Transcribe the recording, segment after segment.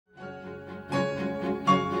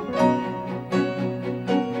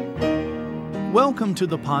Welcome to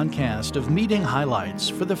the podcast of meeting highlights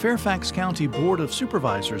for the Fairfax County Board of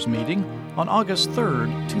Supervisors meeting on August 3,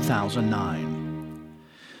 2009.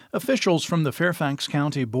 Officials from the Fairfax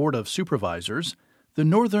County Board of Supervisors, the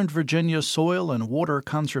Northern Virginia Soil and Water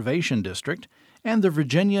Conservation District, and the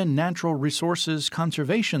Virginia Natural Resources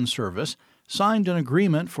Conservation Service signed an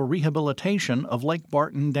agreement for rehabilitation of Lake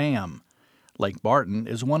Barton Dam. Lake Barton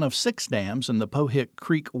is one of 6 dams in the Pohick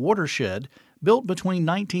Creek watershed built between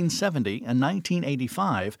 1970 and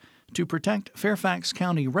 1985 to protect Fairfax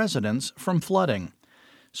County residents from flooding.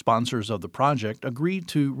 Sponsors of the project agreed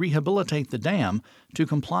to rehabilitate the dam to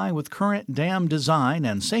comply with current dam design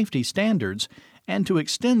and safety standards and to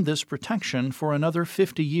extend this protection for another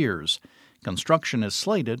 50 years. Construction is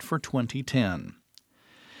slated for 2010.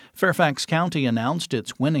 Fairfax County announced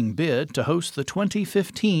its winning bid to host the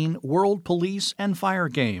 2015 World Police and Fire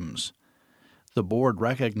Games. The board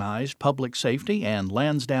recognized public safety and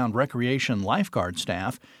Lansdowne Recreation lifeguard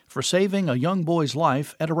staff for saving a young boy's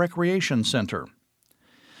life at a recreation center.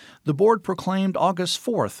 The board proclaimed August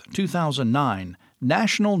 4, 2009,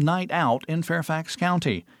 National Night Out in Fairfax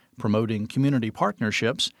County, promoting community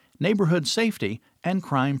partnerships, neighborhood safety, and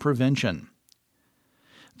crime prevention.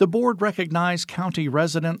 The board recognized county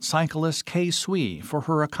resident cyclist Kay Swee for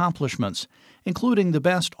her accomplishments, including the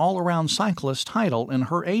Best All-Around Cyclist title in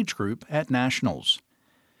her age group at Nationals.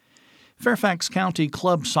 Fairfax County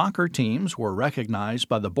club soccer teams were recognized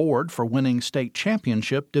by the board for winning state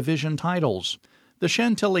championship division titles. The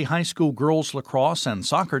Chantilly High School girls lacrosse and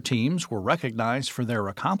soccer teams were recognized for their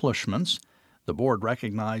accomplishments. The board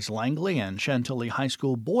recognized Langley and Chantilly High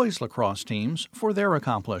School boys lacrosse teams for their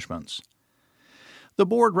accomplishments. The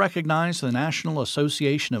board recognized the National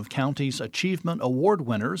Association of Counties Achievement Award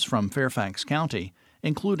winners from Fairfax County,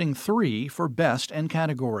 including 3 for Best in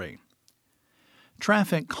category.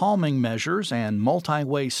 Traffic calming measures and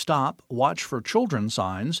multi-way stop, watch for children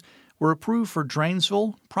signs were approved for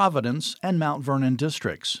Drainesville, Providence, and Mount Vernon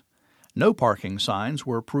districts. No parking signs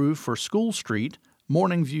were approved for School Street,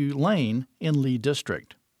 Morningview Lane in Lee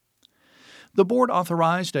District. The board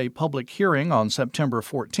authorized a public hearing on September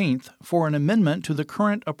 14th for an amendment to the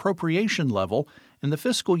current appropriation level in the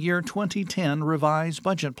fiscal year 2010 revised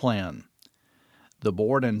budget plan. The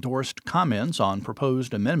board endorsed comments on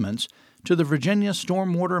proposed amendments to the Virginia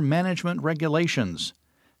Stormwater Management Regulations.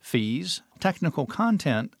 Fees, technical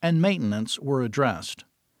content, and maintenance were addressed.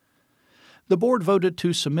 The board voted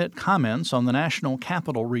to submit comments on the National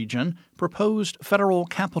Capital Region proposed Federal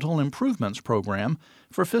Capital Improvements Program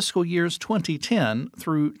for fiscal years 2010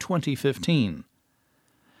 through 2015.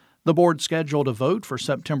 The board scheduled a vote for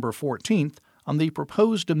September 14th on the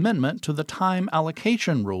proposed amendment to the time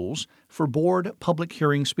allocation rules for board public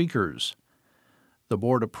hearing speakers. The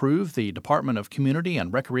board approved the Department of Community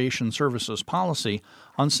and Recreation Services policy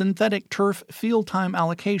on synthetic turf field time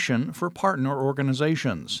allocation for partner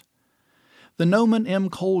organizations. The Noman M.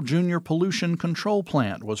 Cole Jr. Pollution Control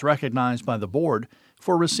Plant was recognized by the board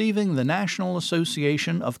for receiving the National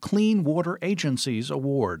Association of Clean Water Agencies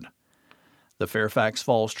Award. The Fairfax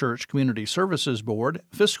Falls Church Community Services Board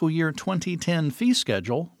fiscal year 2010 fee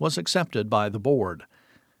schedule was accepted by the board.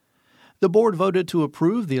 The board voted to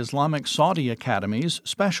approve the Islamic Saudi Academy's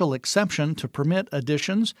special exception to permit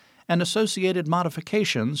additions and associated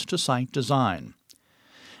modifications to site design.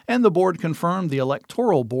 And the board confirmed the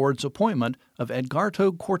Electoral Board's appointment of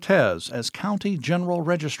Edgardo Cortez as County General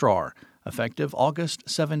Registrar, effective August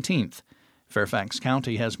 17th. Fairfax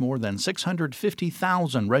County has more than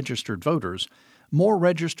 650,000 registered voters, more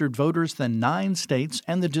registered voters than 9 states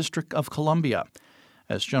and the District of Columbia.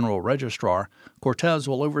 As General Registrar, Cortez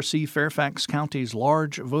will oversee Fairfax County's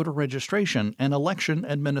large voter registration and election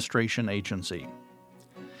administration agency.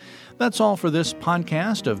 That's all for this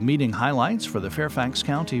podcast of meeting highlights for the Fairfax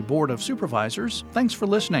County Board of Supervisors. Thanks for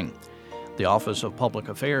listening. The Office of Public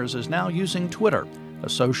Affairs is now using Twitter, a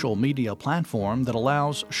social media platform that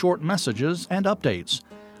allows short messages and updates.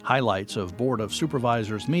 Highlights of Board of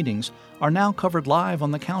Supervisors meetings are now covered live on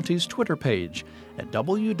the county's Twitter page at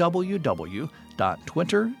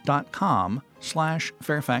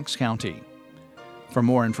www.twitter.com/Fairfax County. For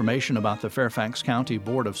more information about the Fairfax County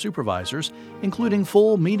Board of Supervisors, including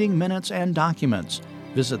full meeting minutes and documents,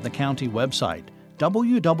 visit the county website,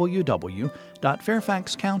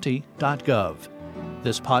 www.fairfaxcounty.gov.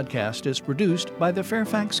 This podcast is produced by the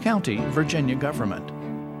Fairfax County, Virginia government.